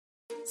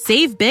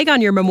Save big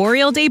on your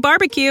Memorial Day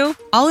barbecue,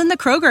 all in the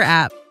Kroger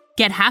app.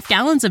 Get half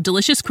gallons of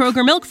delicious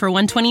Kroger milk for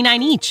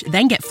 $1.29 each.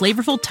 Then get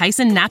flavorful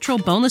Tyson natural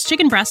boneless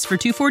chicken breasts for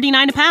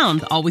 $2.49 a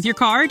pound, all with your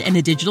card and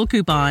a digital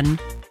coupon.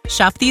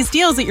 Shop these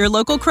deals at your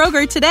local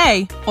Kroger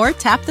today, or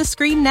tap the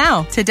screen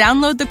now to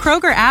download the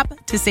Kroger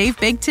app to save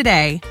big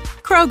today.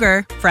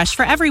 Kroger, fresh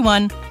for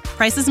everyone.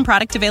 Prices and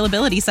product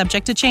availability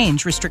subject to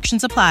change.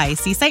 Restrictions apply.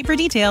 See site for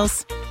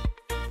details.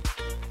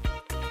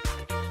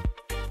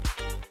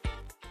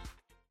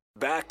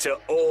 Back to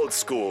Old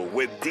School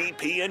with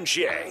DP and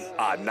J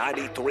on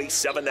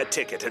 93.7 The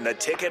Ticket and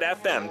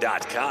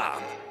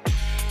theticketfm.com.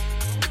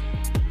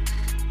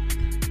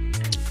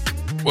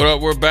 What up?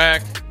 We're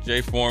back.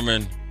 Jay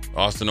Foreman,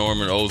 Austin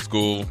Orman, Old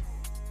School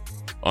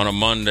on a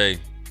Monday.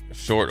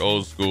 Short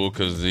Old School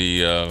because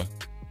the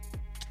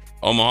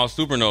Omaha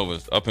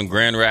Supernovas up in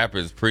Grand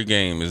Rapids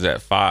pregame is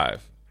at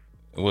 5.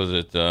 Was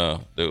it,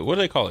 what do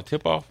they call it,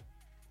 tip-off?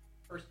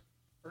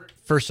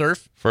 First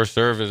serve. First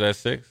serve is at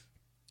 6?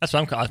 That's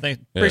what I'm calling. I think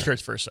pretty sure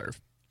it's first serve.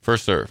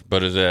 First serve,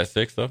 but is it at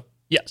 6 though?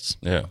 Yes.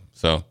 Yeah.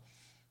 So,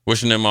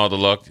 wishing them all the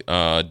luck.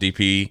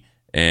 DP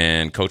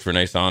and Coach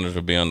Renee Saunders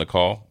will be on the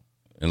call,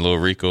 and Lil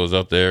Rico is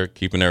up there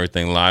keeping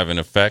everything live in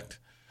effect.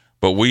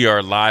 But we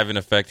are live in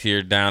effect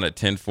here down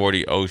at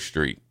 1040 O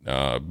Street.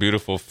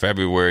 Beautiful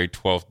February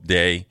 12th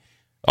day.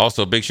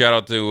 Also, big shout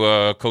out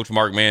to Coach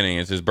Mark Manning.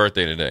 It's his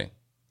birthday today.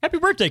 Happy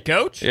birthday,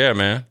 Coach. Yeah,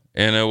 man.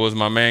 And it was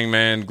my main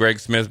man, Greg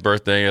Smith's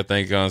birthday, I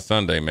think, on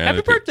Sunday, man.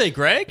 Happy birthday,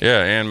 Greg.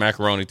 Yeah, and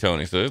Macaroni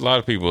Tony. So there's a lot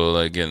of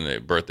people getting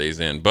their birthdays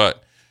in.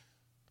 But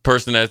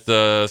person that's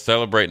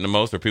celebrating the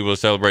most, or people that are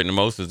celebrating the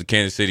most, is the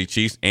Kansas City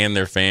Chiefs and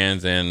their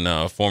fans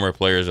and former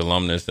players,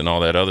 alumnus, and all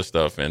that other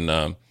stuff.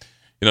 And,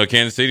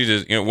 Kansas City,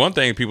 just, one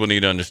thing people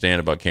need to understand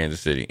about Kansas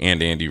City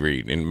and Andy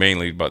Reid, and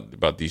mainly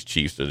about these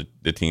Chiefs, or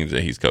the teams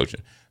that he's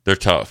coaching, they're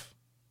tough.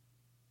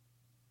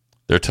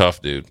 They're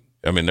tough, dude.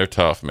 I mean, they're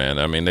tough, man.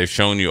 I mean, they've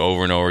shown you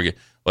over and over again.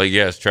 Like,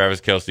 yes,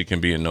 Travis Kelce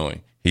can be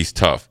annoying. He's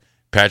tough.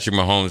 Patrick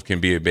Mahomes can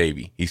be a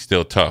baby. He's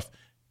still tough.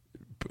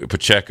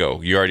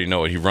 Pacheco, you already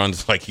know it. He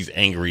runs like he's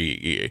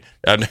angry.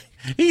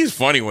 He's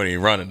funny when he's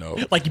running, though.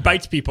 Like he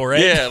bites people,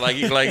 right? Yeah, like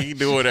he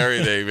do it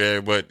every day,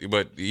 man.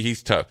 But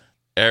he's tough.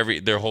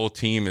 Their whole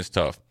team is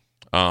tough.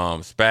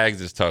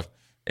 Spags is tough.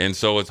 And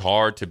so it's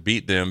hard to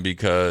beat them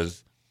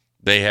because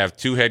they have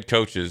two head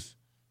coaches.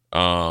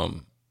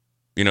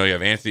 You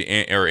have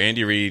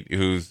Andy Reid,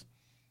 who's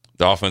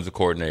the offensive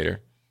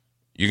coordinator.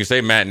 You can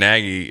say Matt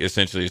Nagy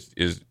essentially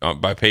is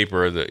by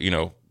paper,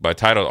 by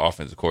title,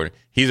 offensive coordinator.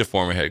 He's a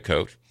former head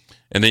coach.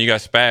 And then you got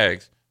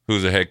Spags,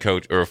 who's a head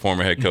coach or a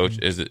former head coach,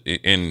 is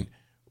in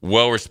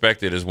well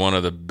respected as one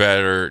of the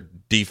better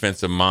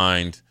defensive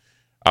minds.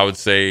 I would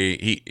say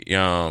he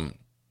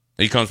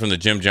comes from the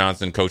Jim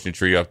Johnson coaching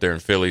tree up there in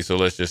Philly. So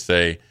let's just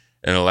say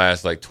in the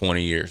last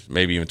 20 years,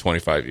 maybe even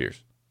 25 years,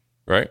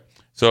 right?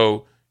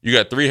 So you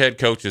got three head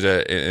coaches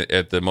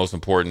at the most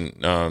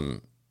important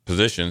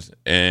positions,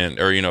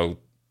 the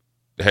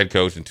head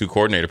coach and two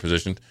coordinator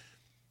positions,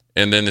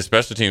 and then the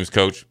special teams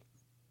coach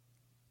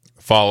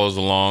follows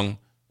along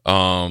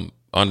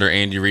under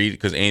Andy Reid,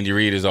 because Andy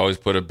Reid has always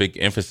put a big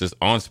emphasis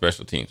on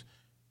special teams.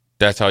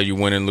 That's how you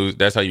win and lose.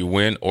 That's how you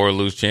win or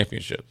lose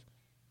championships.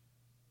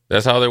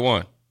 That's how they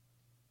won.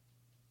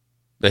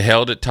 They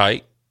held it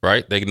tight,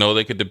 right? They know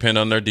they could depend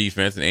on their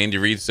defense, and Andy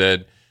Reid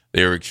said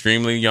they were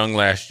extremely young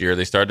last year.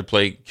 They started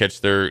to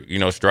catch their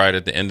stride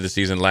at the end of the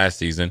season last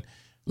season,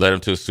 led them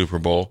to a Super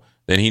Bowl.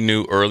 Then he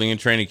knew early in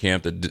training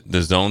camp that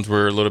the zones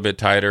were a little bit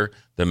tighter.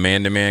 The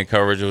man-to-man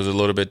coverage was a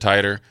little bit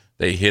tighter.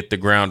 They hit the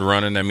ground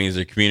running. That means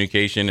their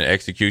communication and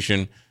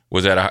execution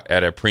was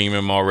at a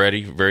premium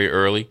already very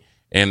early,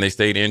 and they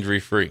stayed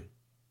injury-free.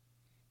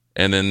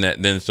 And then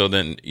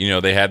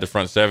they had the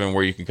front seven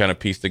where you can kind of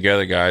piece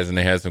together guys, and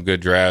they had some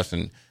good drafts.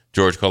 And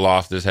George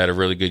Karlaftis had a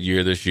really good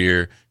year this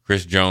year.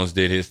 Chris Jones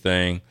did his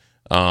thing.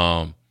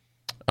 Then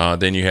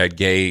you had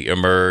Gay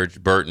emerge,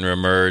 Burton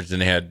emerged,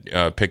 and they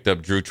had picked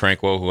up Drew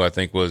Tranquil, who I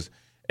think was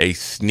a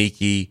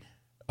sneaky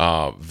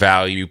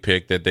value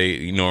pick that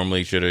they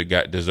normally should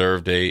have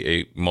deserved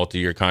a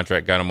multi-year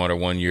contract. Got him on a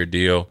 1-year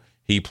deal.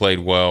 He played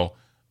well.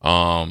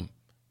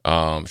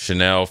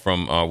 Chanel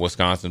from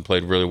Wisconsin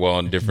played really well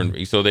in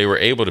different. So they were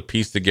able to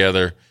piece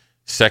together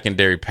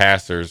secondary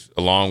passers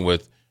along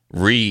with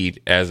Reed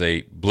as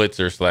a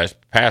blitzer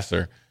 /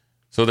 passer.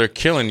 So they're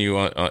killing you,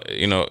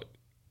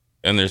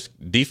 and there's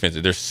defense.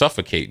 They're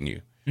suffocating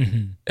you.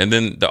 Mm-hmm. And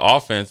then the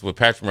offense with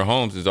Patrick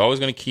Mahomes is always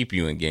going to keep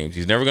you in games.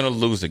 He's never going to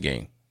lose a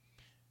game.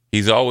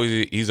 He's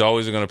always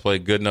going to play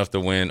good enough to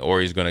win, or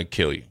he's going to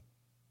kill you.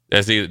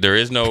 There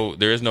is no,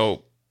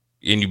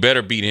 and you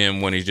better beat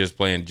him when he's just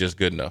playing just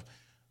good enough.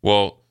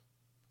 Well,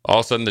 all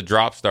of a sudden the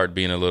drops start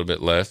being a little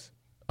bit less,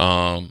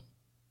 and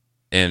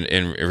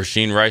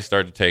Rasheed Rice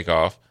started to take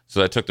off. So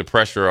that took the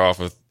pressure off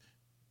of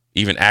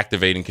even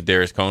activating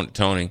Kadarius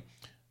Toney.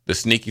 The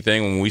sneaky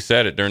thing, when we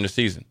said it during the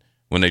season,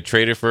 when they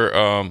traded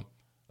for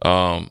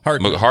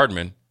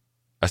Hardman,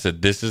 I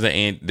said, this is the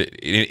end. And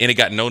it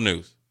got no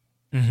news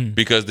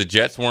because the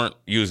Jets weren't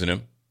using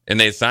him And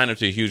they signed him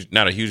to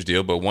not a huge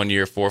deal, but 1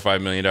 year, $4 or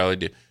 $5 million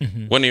deal.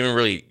 Wasn't even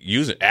really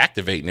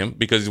activating him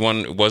because he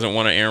wasn't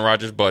one of Aaron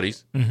Rodgers'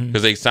 buddies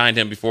because they signed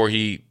him before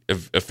he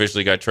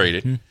officially got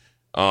traded.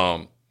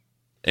 And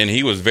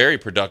he was very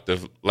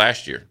productive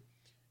last year.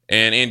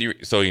 And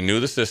so he knew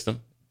the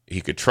system.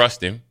 He could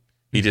trust him.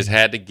 He just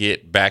had to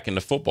get back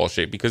into football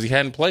shape because he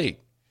hadn't played.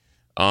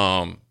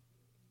 Then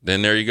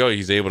there you go.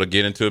 He's able to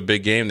get into a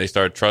big game. They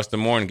started trusting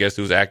more, and guess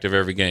who's active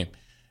every game?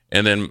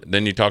 And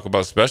then you talk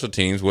about special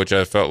teams, which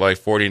I felt like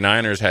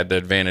 49ers had the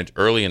advantage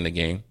early in the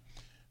game.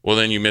 Well,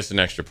 then you miss an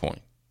extra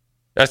point.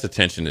 That's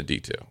attention to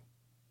detail,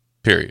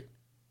 period.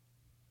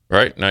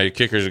 Right? Now your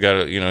kicker's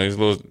got he's a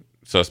little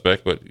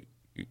suspect, but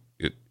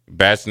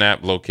bad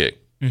snap, low kick.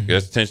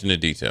 That's attention to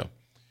detail.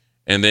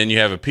 And then you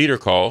have a Peter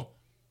call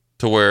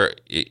to where,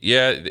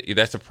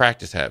 that's a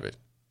practice habit.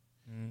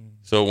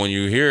 So when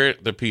you hear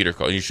it, the Peter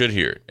call, you should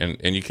hear it.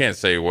 And you can't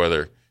say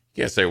whether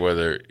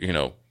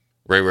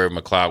Ray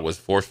McLeod was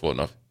forceful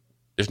enough.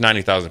 There's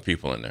 90,000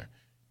 people in there.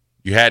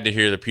 You had to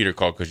hear the Peter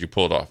call because you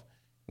pulled off.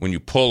 When you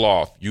pull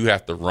off, you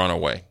have to run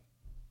away.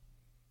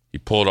 You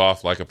pulled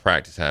off like a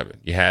practice habit.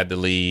 You had the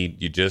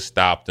lead. You just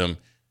stopped them.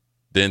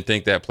 Didn't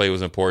think that play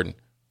was important.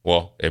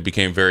 Well, it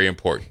became very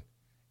important.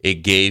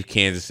 It gave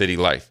Kansas City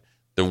life.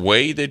 The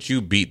way that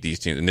you beat these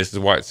teams, and this is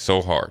why it's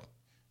so hard,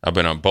 I've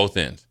been on both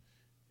ends,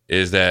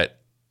 is that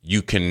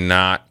you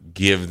cannot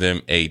give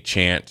them a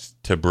chance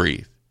to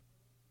breathe.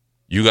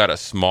 You got to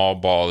small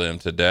ball them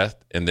to death,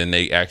 and then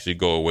they actually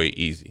go away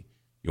easy.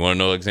 You want to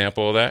know an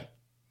example of that?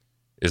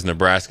 Is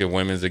Nebraska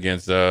women's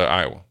against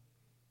Iowa.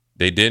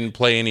 They didn't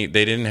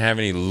have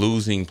any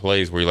losing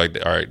plays where you're like,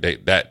 all right,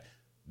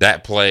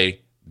 that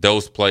play,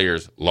 those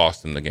players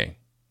lost in the game.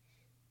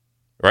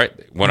 Right?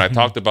 When I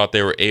talked about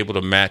they were able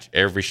to match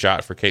every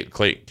shot for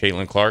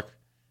Caitlin Clark,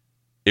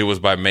 it was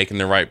by making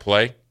the right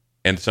play,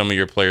 and some of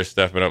your players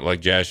stepping up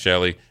like Jazz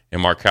Shelley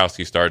and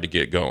Markowski started to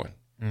get going.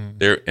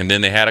 And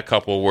then they had a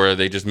couple where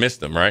they just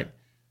missed them, right?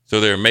 So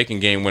they were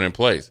making game-winning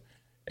plays.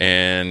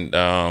 And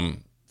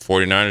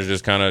 49ers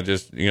just kind of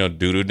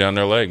doo-doo down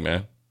their leg,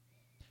 man.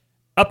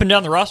 Up and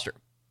down the roster.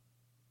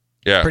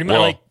 Yeah. Pretty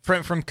much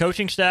from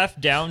coaching staff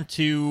down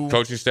to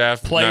coaching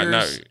staff,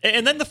 players.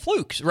 And then the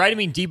flukes, right? I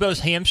mean,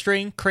 Debo's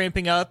hamstring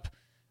cramping up.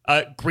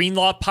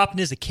 Greenlaw popping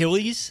his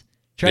Achilles,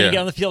 trying to get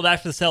on the field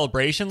after the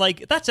celebration.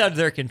 Like, that's out of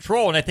their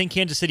control. And I think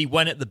Kansas City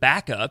went at the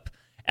backup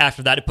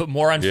after that. It put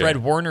more on Fred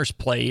Warner's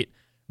plate.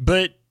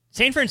 But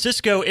San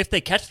Francisco, if they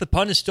catch the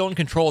punt, is still in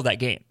control of that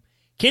game.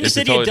 Kansas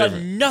City had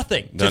done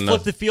nothing to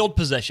flip the field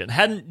possession.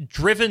 Hadn't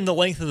driven the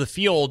length of the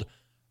field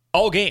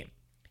all game.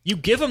 You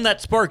give them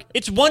that spark.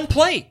 It's one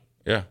play.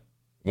 Yeah.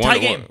 Tie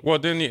game. Well,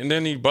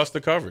 then you bust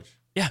the coverage.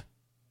 Yeah.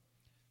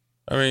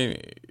 I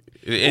mean,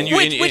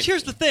 which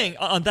here's the thing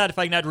on that, if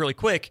I can add really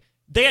quick.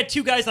 They had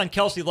two guys on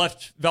Kelsey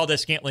left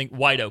Valdez-Scantling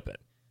wide open.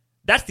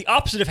 That's the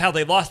opposite of how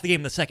they lost the game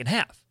in the second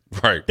half.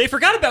 Right. They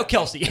forgot about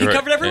Kelsey. He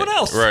covered everyone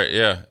else. Right,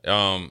 yeah.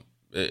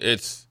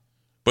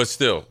 But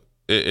still,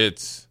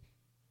 it's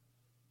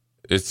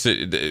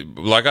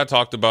like I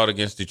talked about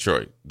against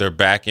Detroit. Their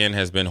back end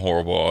has been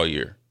horrible all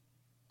year.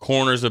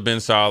 Corners have been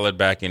solid.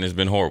 Back end has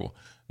been horrible.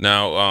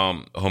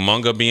 Now,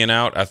 Humunga being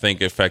out, I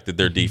think affected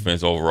their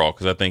defense overall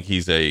because I think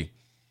he's a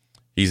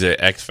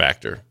X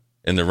factor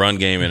in the run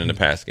game and in the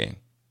pass game.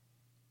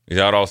 He's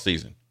out all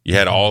season. You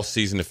had all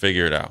season to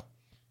figure it out.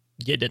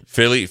 You did.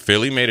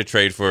 Philly made a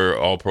trade for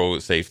all-pro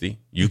safety.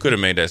 You could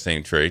have made that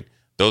same trade.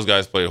 Those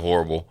guys played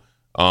horrible,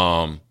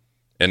 and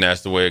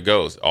that's the way it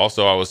goes.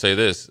 Also, I would say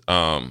this.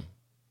 Bosa,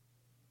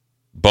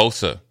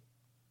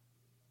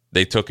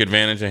 they took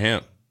advantage of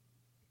him.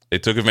 They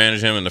took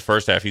advantage of him in the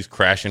first half. He's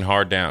crashing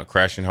hard down.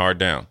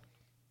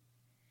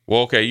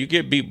 Well, okay, you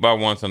get beat by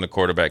once on the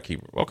quarterback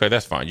keeper. Okay,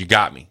 that's fine. You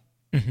got me.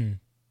 Mm-hmm.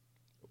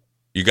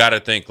 You got to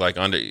think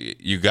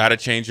you got to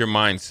change your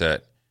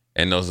mindset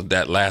and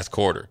that last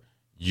quarter.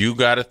 You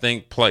got to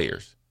think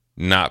players,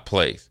 not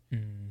plays.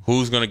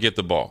 Who's going to get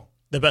the ball?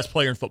 The best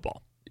player in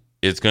football.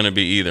 It's going to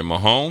be either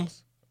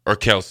Mahomes or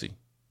Kelsey.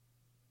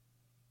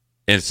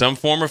 In some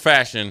form or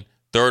fashion,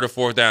 third or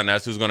fourth down,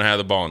 that's who's going to have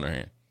the ball in their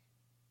hand.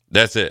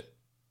 That's it.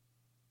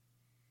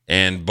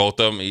 And both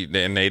of them,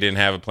 and they didn't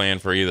have a plan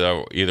for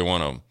either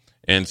one of them.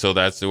 And so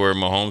that's where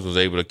Mahomes was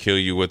able to kill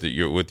you with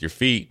your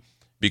feet,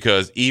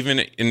 because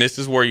and this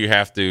is where you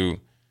have to.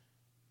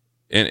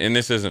 And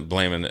this isn't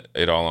blaming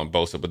it all on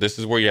Bosa, but this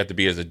is where you have to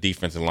be as a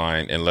defensive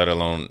line, and let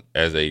alone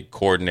as a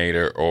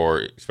coordinator,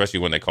 or especially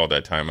when they call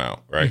that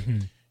timeout, right?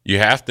 Mm-hmm. You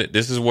have to.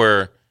 This is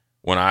where,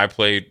 when I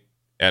played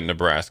at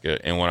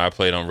Nebraska and when I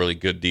played on really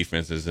good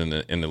defenses in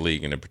the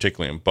league, and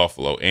particularly in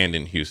Buffalo and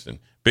in Houston.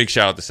 Big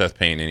shout out to Seth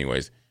Payne,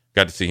 anyways.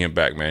 Got to see him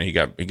back, man. He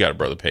got a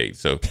brother paid.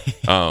 So,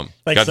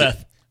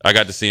 Seth. I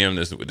got to see him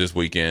this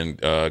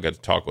weekend. Got to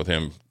talk with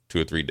him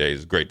 2 or 3 days.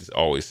 It's great to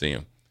always see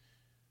him.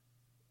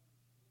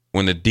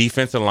 When the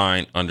defensive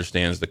line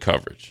understands the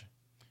coverage,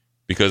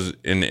 because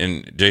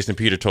and Jason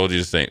Peter told you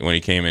the same when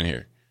he came in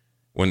here.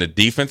 When the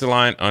defensive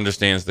line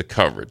understands the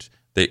coverage,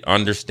 they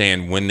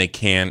understand when they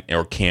can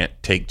or can't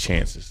take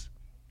chances.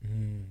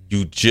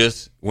 You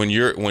just when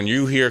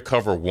you hear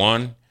cover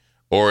one,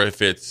 or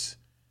if it's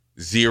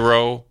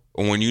 0,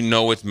 or when you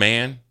know it's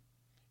man,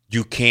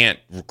 you can't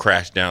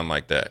crash down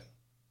like that.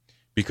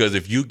 Because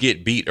if you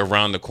get beat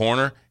around the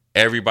corner,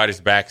 everybody's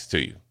backs to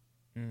you.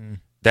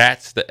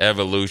 That's the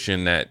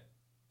evolution that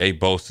a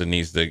Bosa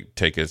needs to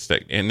take a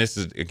step. And this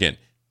is, again,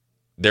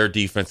 their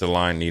defensive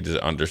line needs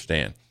to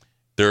understand.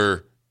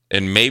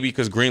 And maybe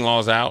because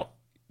Greenlaw's out,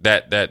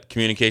 that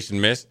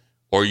communication missed,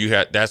 or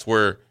that's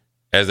where,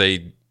 as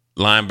a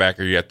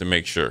linebacker, you have to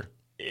make sure.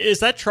 Is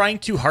that trying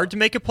too hard to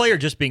make a play or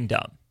just being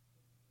dumb?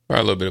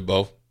 Probably a little bit of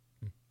both.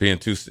 Being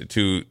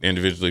too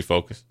individually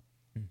focused.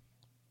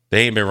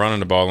 They ain't been running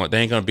the ball. They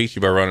ain't going to beat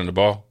you by running the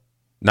ball.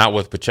 Not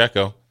with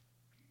Pacheco.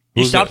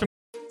 You stopped him.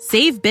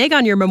 Save big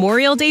on your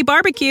Memorial Day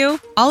barbecue,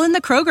 all in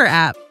the Kroger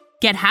app.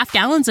 Get half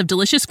gallons of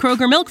delicious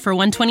Kroger milk for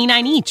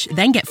 $1.29 each.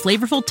 Then get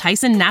flavorful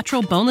Tyson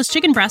natural boneless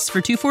chicken breasts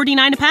for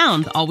 $2.49 a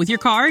pound, all with your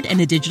card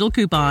and a digital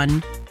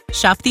coupon.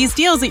 Shop these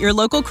deals at your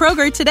local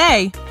Kroger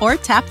today, or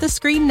tap the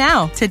screen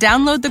now to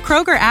download the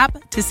Kroger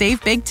app to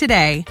save big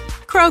today.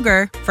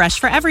 Kroger, fresh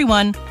for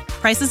everyone.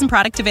 Prices and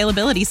product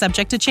availability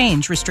subject to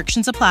change.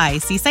 Restrictions apply.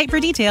 See site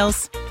for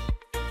details.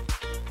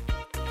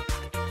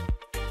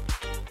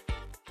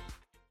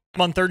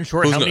 On 3rd and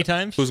short, how many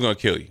times? Who's going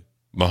to kill you?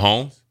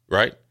 Mahomes,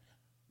 right?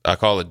 I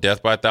call it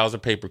death by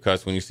 1,000 paper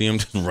cuts when you see him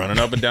just running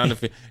up and down the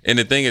field. And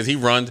the thing is, he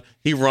runs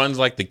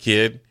like the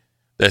kid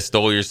that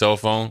stole your cell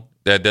phone,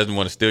 that doesn't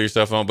want to steal your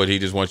cell phone, but he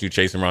just wants you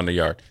chasing around the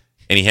yard.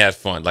 And he has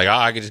fun. Like,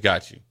 I just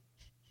got you.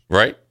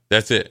 Right?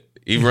 That's it.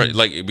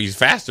 He's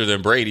faster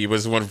than Brady. He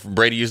was when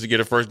Brady used to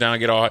get a first down and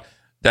get all.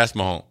 That's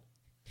Mahomes.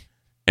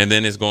 And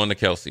then it's going to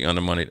Kelsey on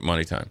the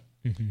money time.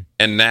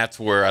 And that's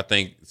where I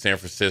think San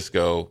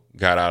Francisco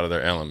got out of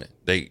their element.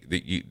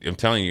 I'm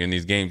telling you, in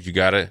these games, you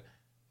got to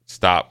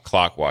stop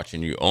clock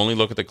watching. You only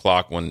look at the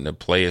clock when the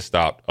play is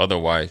stopped.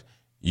 Otherwise,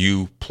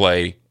 you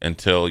play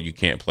until you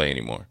can't play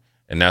anymore.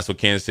 And that's what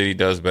Kansas City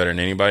does better than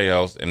anybody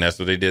else, and that's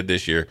what they did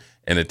this year.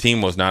 And the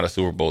team was not a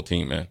Super Bowl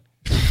team, man.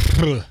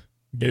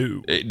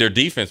 No. Their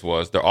defense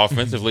was. Their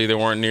offensively, they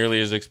weren't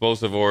nearly as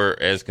explosive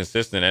or as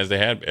consistent as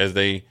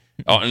they.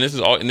 And this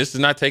is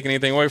not taking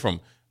anything away from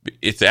them.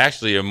 It's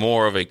actually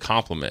more of a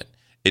compliment.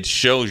 It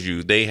shows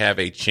you they have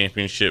a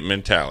championship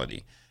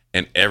mentality,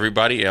 and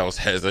everybody else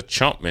has a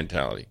chump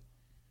mentality.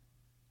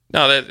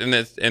 Now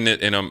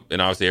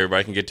and obviously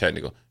everybody can get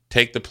technical.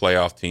 Take the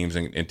playoff teams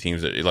and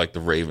teams that like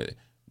the Ravens.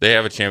 They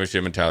have a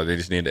championship mentality. They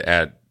just need to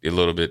add a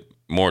little bit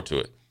more to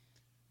it.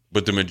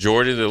 But the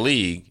majority of the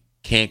league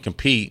can't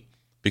compete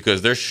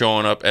because they're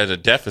showing up as a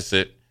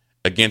deficit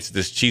against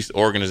this Chiefs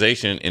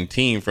organization and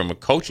team from a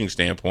coaching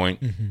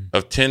standpoint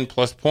of 10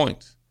 plus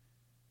points.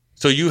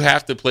 So you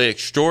have to play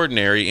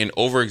extraordinary and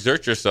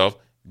overexert yourself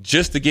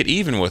just to get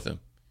even with them.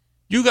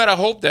 You got to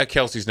hope that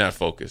Kelsey's not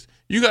focused.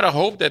 You got to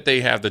hope that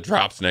they have the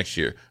drops next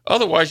year.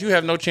 Otherwise, you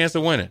have no chance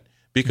of winning.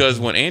 Because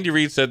when Andy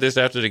Reid said this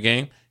after the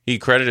game, he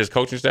credited his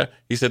coaching staff.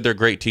 He said they're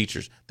great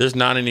teachers. There's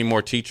not any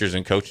more teachers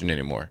in coaching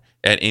anymore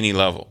at any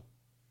level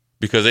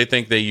because they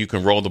think that you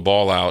can roll the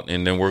ball out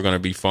and then we're going to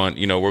be fun.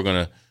 We're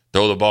going to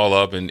throw the ball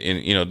up and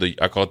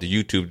I call it the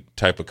YouTube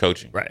type of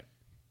coaching. Right.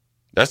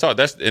 That's all.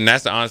 That's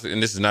the honest.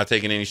 And this is not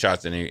taking any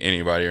shots at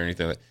anybody or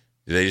anything.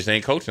 They just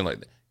ain't coaching like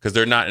that because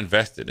they're not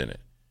invested in it.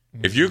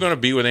 If you're going to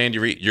be with Andy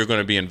Reid, you're going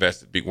to be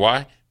invested.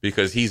 Why?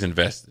 Because he's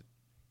invested,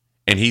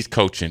 and he's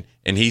coaching,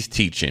 and he's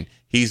teaching,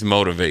 he's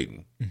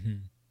motivating.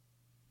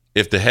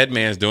 If the head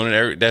man's doing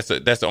it, that's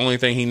the only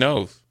thing he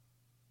knows.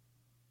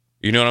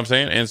 You know what I'm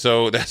saying? And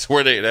so that's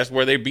where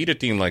they beat a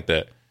team like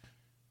that.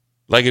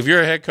 Like if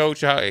you're a head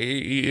coach, I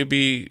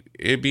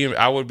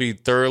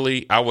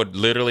would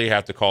literally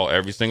have to call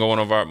every single one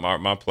of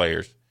my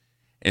players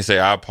and say,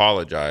 I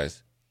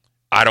apologize.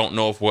 I don't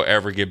know if we'll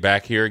ever get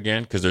back here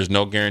again because there's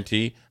no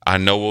guarantee. I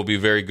know we'll be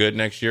very good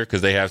next year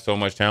because they have so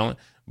much talent.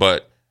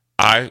 But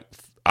I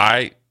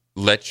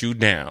let you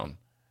down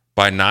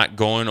by not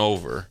going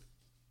over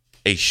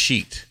a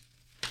sheet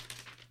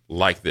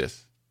like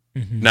this.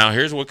 Now,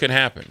 here's what could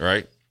happen,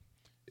 right?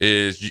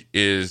 Is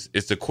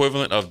it's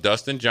equivalent of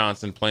Dustin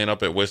Johnson playing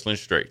up at Whistling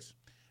Straits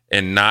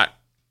and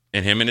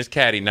him and his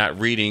caddy not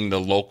reading the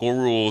local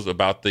rules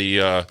about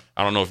the I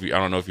don't know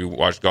if you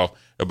watch golf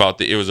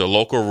about it was a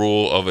local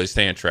rule of a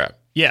sand trap.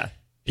 Yeah.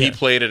 He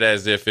played it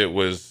as if it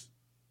was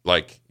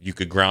like you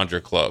could ground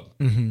your club.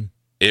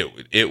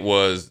 It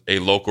was a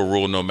local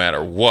rule no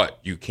matter what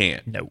you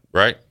can't. No.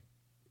 Right?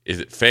 Is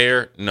it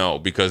fair? No,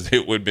 because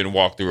it would have been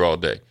walked through all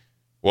day.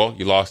 Well,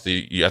 you lost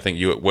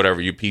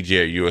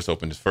PGA or U.S.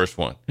 Open, his first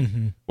one.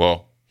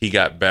 Well, he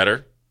got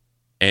better,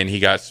 and he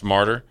got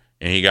smarter,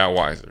 and he got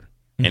wiser,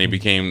 and he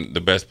became the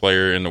best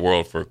player in the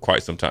world for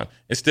quite some time.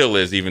 It still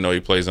is, even though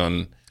he plays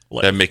on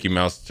that Mickey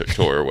Mouse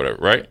tour or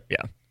whatever, right?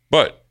 Yeah.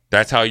 But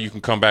that's how you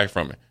can come back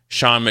from it.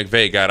 Sean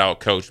McVay got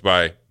out-coached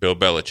by Bill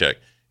Belichick.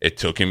 It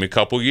took him a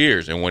couple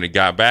years, and when he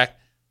got back,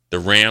 the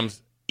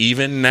Rams,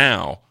 even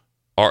now,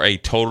 are a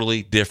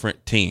totally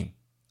different team.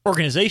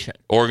 Organization.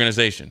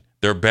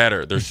 They're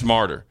better. They're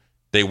smarter.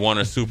 They won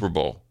a Super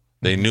Bowl.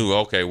 They knew,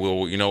 okay,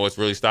 well, you know what's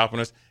really stopping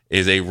us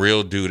is a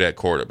real dude at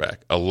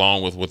quarterback,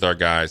 along with our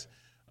guys.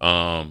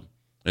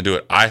 and do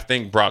it. I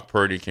think Brock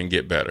Purdy can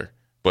get better,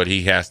 but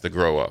he has to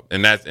grow up.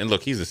 And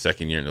look, he's the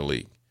second year in the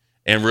league.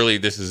 And really,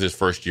 this is his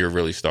first year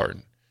really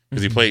starting.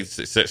 Because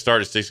he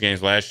started 6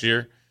 games last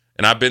year,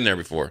 and I've been there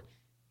before.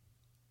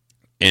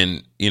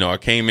 And, I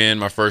came in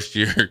my first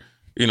year,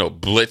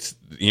 blitzed,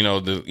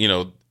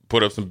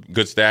 put up some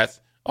good stats.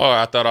 Oh,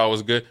 I thought I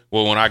was good.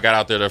 Well, when I got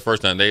out there the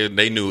first time,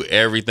 they knew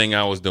everything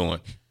I was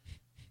doing.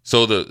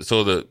 So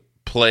the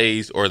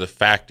plays or the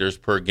factors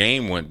per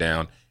game went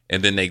down,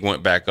 and then they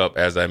went back up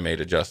as I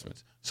made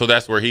adjustments. So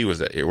that's where he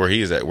was at, where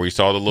he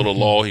saw the little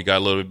lull, he got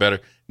a little bit better.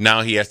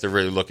 Now he has to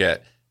really look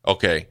at,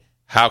 okay,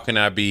 how can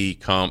I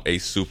become a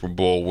Super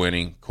Bowl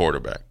winning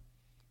quarterback?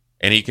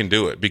 And he can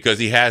do it because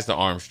he has the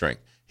arm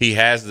strength. He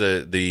has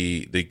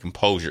the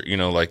composure, he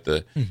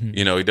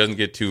doesn't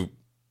get too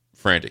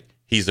frantic.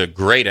 He's a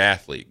great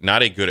athlete,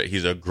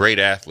 he's a great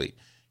athlete.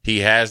 He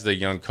has the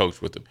young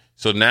coach with him.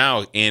 So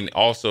now, and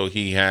also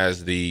he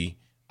has the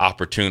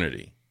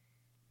opportunity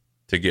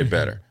to get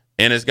better.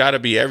 And it's got to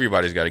be,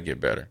 everybody's got to get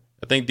better.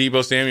 I think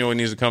Deebo Samuel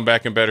needs to come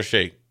back in better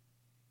shape,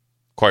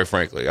 quite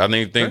frankly. I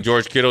think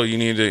George Kittle, you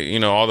need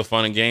to, all the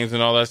fun and games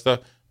and all that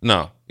stuff.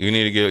 No, you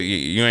need to get,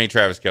 you ain't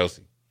Travis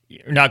Kelce.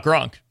 You're not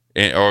Gronk.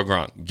 Or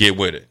Gronk. Get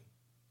with it.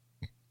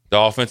 The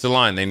offensive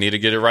line, they need to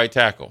get a right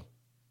tackle.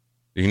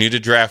 You need to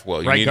draft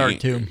well. Right guard,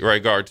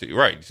 too.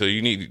 Right. So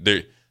you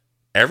need,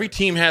 every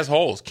team has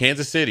holes.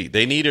 Kansas City,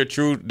 they need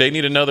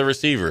another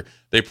receiver.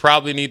 They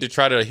probably need to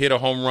try to hit a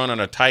home run on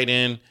a tight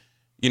end,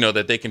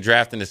 that they can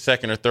draft in the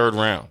 2nd or 3rd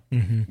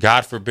round.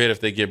 God forbid if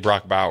they get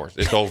Brock Bowers.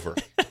 It's over.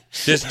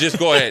 Just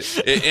go ahead.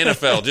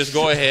 NFL, just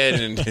go ahead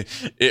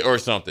and or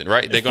something,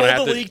 right? They're going to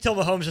have the league till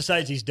Mahomes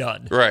decides he's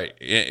done. Right.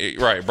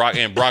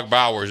 Brock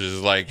Bowers is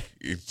like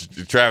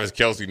Travis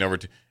Kelce number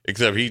 2,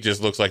 except he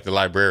just looks like the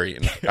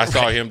librarian. I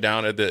saw him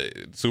down at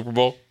the Super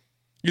Bowl.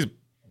 He's,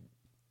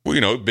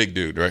 big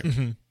dude, right?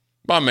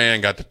 My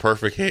man got the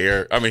perfect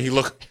hair. I mean, he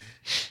looked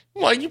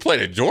like, you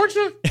played at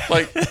Georgia?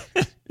 Like,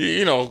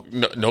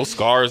 no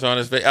scars on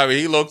his face. I mean,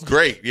 he looks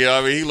great.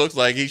 He looks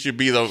like he should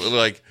be the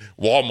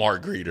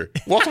Walmart greeter.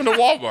 Welcome to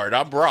Walmart.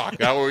 I'm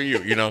Brock. How are you?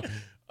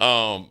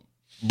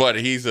 But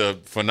he's a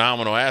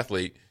phenomenal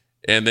athlete.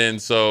 And then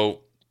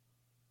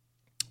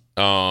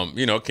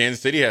Kansas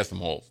City has some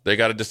holes. They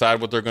got to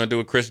decide what they're going to do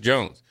with Chris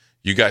Jones.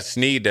 You got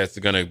Snead that's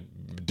going to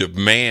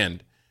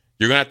demand.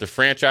 You're going to have to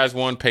franchise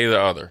one, pay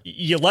the other.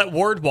 You let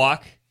Ward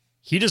walk.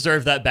 He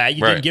deserved that bag.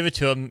 You didn't give it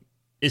to him.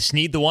 Is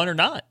Snead the one or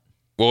not?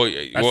 Well,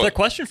 that's the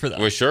question for them.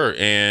 Well, sure.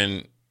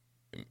 And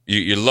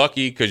you're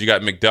lucky because you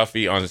got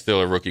McDuffie on still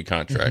a rookie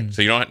contract.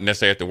 So you don't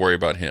necessarily have to worry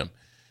about him.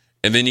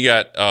 And then you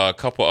got a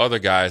couple other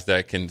guys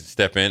that can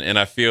step in. And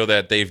I feel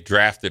that they've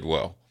drafted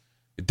well,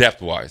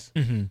 depth-wise.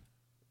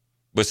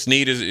 But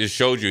Snead is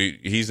showed you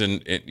he's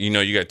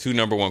you got 2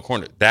 number 1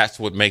 corners. That's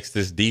what makes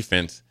this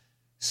defense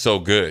so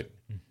good,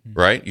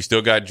 right? You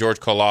still got George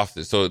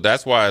Karlaftis. So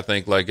that's why I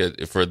think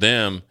for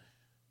them,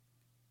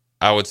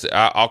 I would say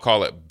I'll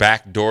call it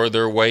backdoor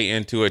their way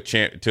into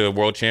a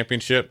world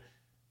championship.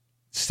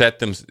 Set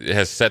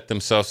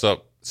themselves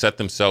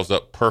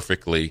up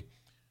perfectly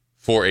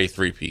for a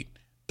three-peat.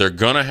 They're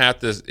gonna have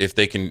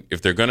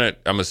to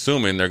I'm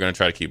assuming they're gonna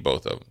try to keep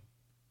both of them,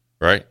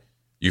 right?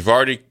 You've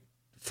already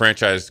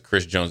franchised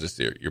Chris Jones this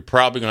year. You're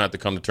probably gonna have to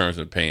come to terms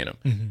with paying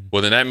him.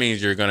 Well, then that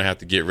means you're gonna have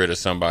to get rid of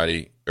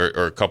somebody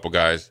or a couple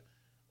guys,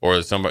 or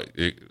some guys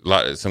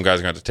are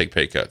gonna have to take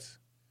pay cuts,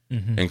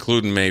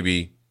 including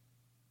maybe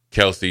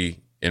Kelce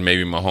and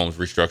maybe Mahomes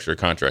restructure a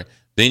contract.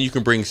 Then you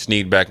can bring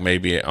Snead back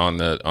maybe on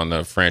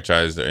the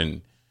franchise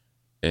and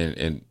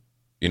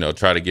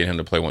try to get him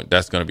to play one.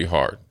 That's going to be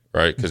hard,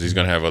 right? Because he's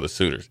going to have other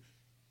suitors.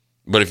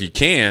 But if you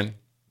can,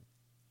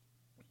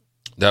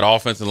 that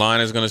offensive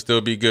line is going to still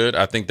be good.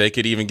 I think they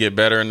could even get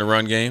better in the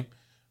run game.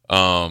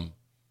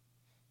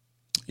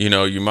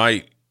 You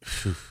might.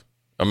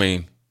 I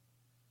mean,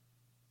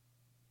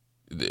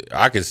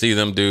 I could see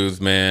them dudes,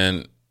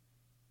 man,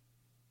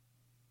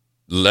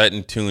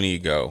 letting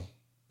Tooney go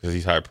because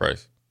he's high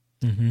priced,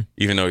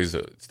 even though he's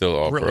still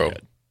all really pro.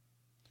 Good.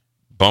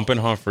 Bumping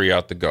Humphrey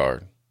out the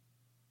guard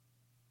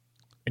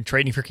and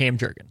trading for Cam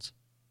Jurgens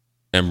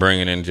and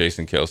bringing in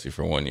Jason Kelce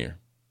for 1 year.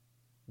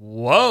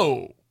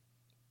 Whoa!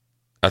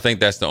 I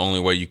think that's the only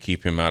way you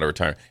keep him out of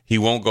retirement. He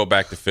won't go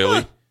back to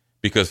Philly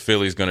because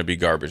Philly's going to be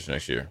garbage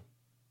next year.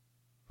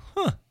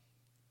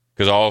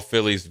 Because all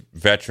Philly's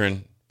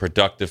veteran,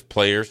 productive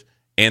players,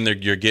 and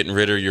you're getting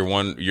rid of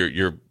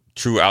your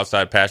true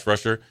outside pass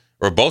rusher,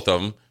 or both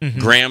of them.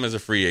 Graham is a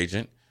free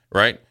agent,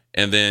 right?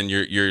 And then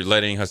you're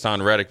letting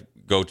Hassan Reddick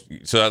go.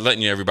 So I'm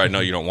letting everybody know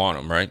you don't want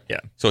him, right?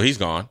 Yeah. So he's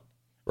gone,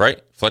 right?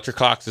 Fletcher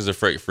Cox is a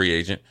free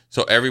agent.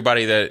 So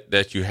everybody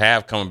that you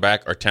have coming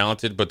back are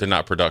talented, but they're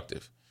not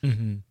productive.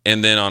 And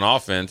then on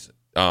offense,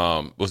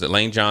 was it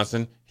Lane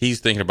Johnson? He's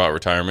thinking about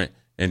retirement,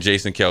 and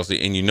Jason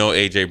Kelce, and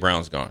A.J.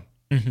 Brown's gone.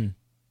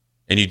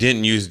 And you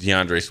didn't use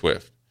DeAndre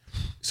Swift.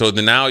 So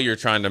now you're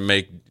trying to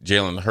make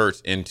Jalen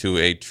Hurts into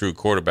a true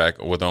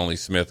quarterback with only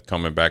Smith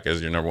coming back as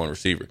your number 1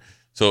 receiver.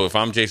 So if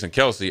I'm Jason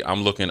Kelce,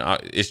 I'm looking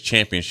it's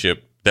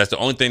championship. That's the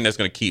only thing that's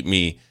going to keep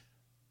me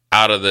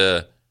out of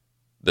the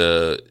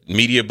the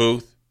media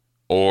booth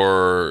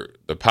or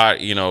the pot,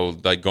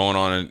 like going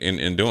on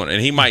and doing it.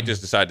 And he might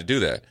just decide to do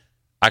that.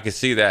 I could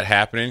see that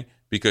happening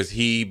because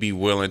he'd be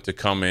willing to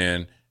come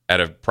in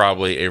at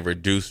probably a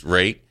reduced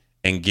rate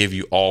and give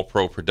you all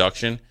pro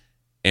production.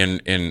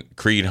 And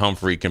Creed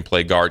Humphrey can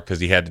play guard because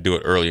he had to do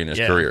it early in his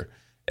career.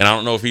 And I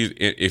don't know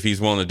if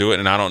he's willing to do it.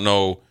 And I don't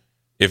know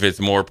if it's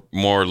more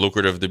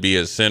lucrative to be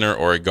a center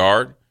or a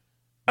guard.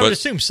 I would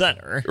assume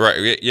center.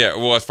 Right. Yeah.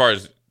 Well, as far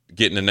as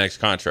getting the next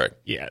contract.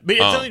 Yeah. But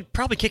it's only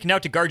probably kicking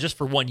out to guard just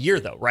for 1 year,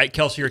 though, right?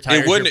 Kelsey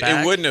retires.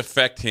 It wouldn't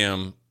affect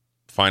him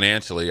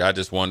financially. I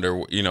just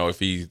wonder, if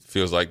he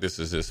feels like this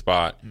is his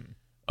spot.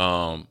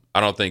 I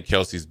don't think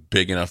Kelsey's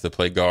big enough to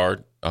play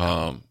guard.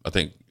 I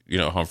think,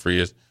 Humphrey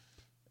is.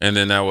 And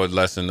then that would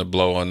lessen the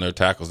blow on their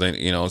tackles.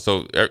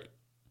 So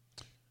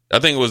I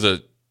think it was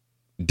a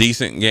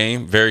decent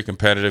game, very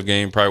competitive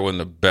game. Probably wasn't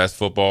the best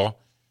football.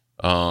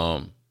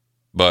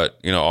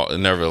 But,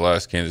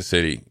 nevertheless, Kansas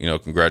City,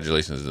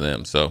 congratulations to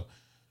them. So,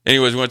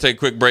 anyways, we're going to take a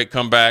quick break,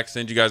 come back,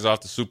 send you guys off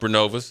to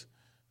Supernovas.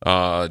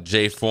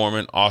 Jay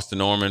Foreman, Austin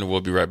Norman.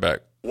 We'll be right back.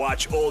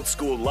 Watch Old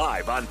School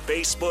live on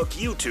Facebook,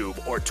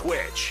 YouTube, or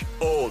Twitch.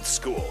 Old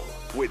School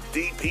with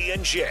DP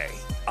and J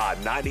on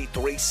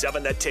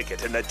 93.7 The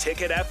Ticket and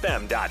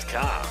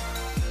theticketfm.com.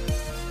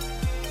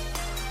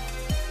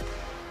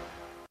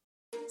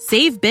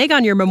 Save big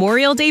on your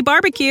Memorial Day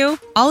barbecue,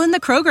 all in the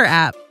Kroger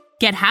app.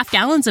 Get half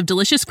gallons of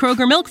delicious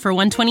Kroger milk for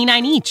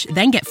 $1.29 each.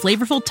 Then get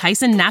flavorful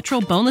Tyson natural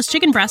boneless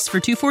chicken breasts for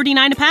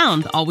 $2.49 a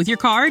pound, all with your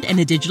card and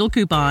a digital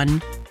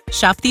coupon.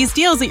 Shop these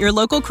deals at your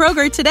local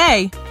Kroger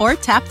today, or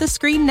tap the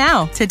screen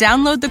now to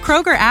download the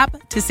Kroger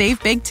app to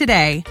save big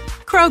today.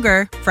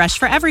 Kroger, fresh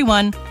for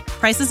everyone.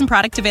 Prices and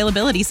product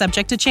availability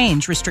subject to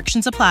change.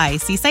 Restrictions apply.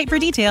 See site for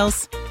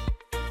details.